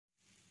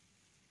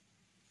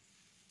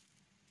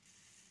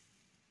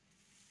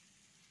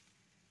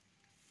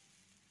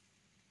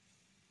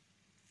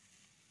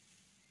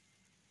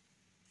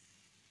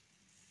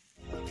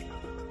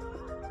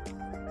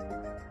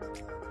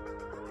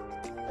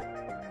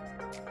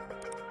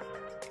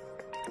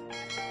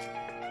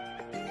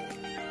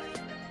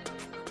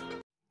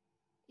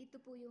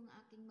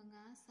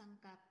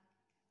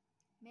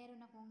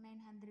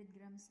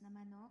ounce na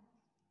manok.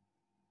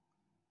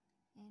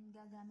 And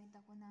gagamit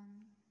ako ng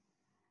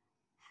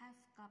half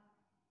cup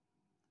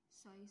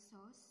soy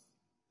sauce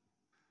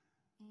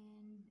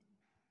and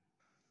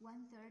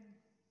 1/3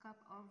 cup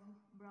of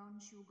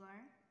brown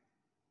sugar.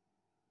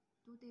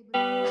 2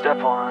 tablespoons. Step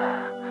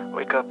 1,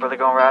 wake up early,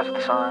 gonna rise with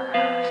the sun.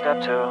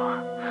 Step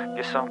 2,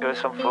 get some good,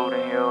 some food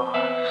in you.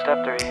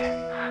 Step 3,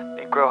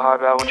 think real hard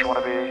about what you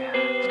wanna be.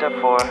 Step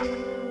 4,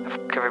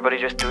 everybody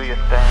just do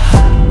your thing.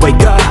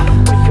 Wake up,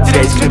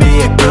 today's gonna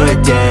be a good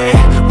day.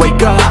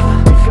 Wake up,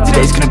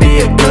 today's gonna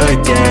be a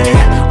good day.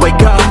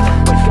 Wake up,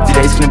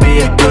 today's gonna be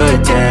a good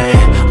day.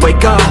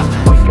 Wake up,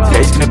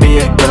 today's gonna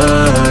be a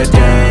good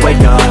day.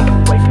 Wake up,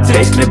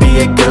 today's gonna be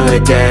a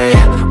good day.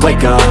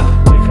 Wake up,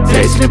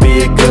 today's gonna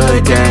be a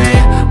good day.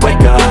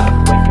 Wake up,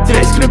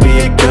 today's gonna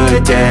be a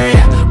good day.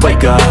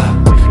 Wake up,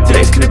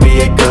 today's gonna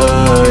be a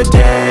good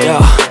day. Yo,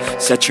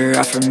 set your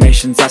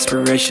affirmations,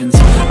 aspirations.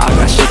 I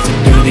got shit to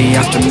do, the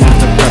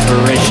aftermath of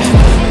preparation.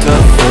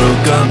 Good food,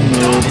 good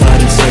mood,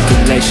 blood in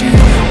circulation.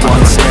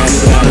 One step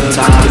at a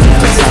time,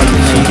 that's how you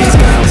make it.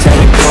 Set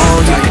a goal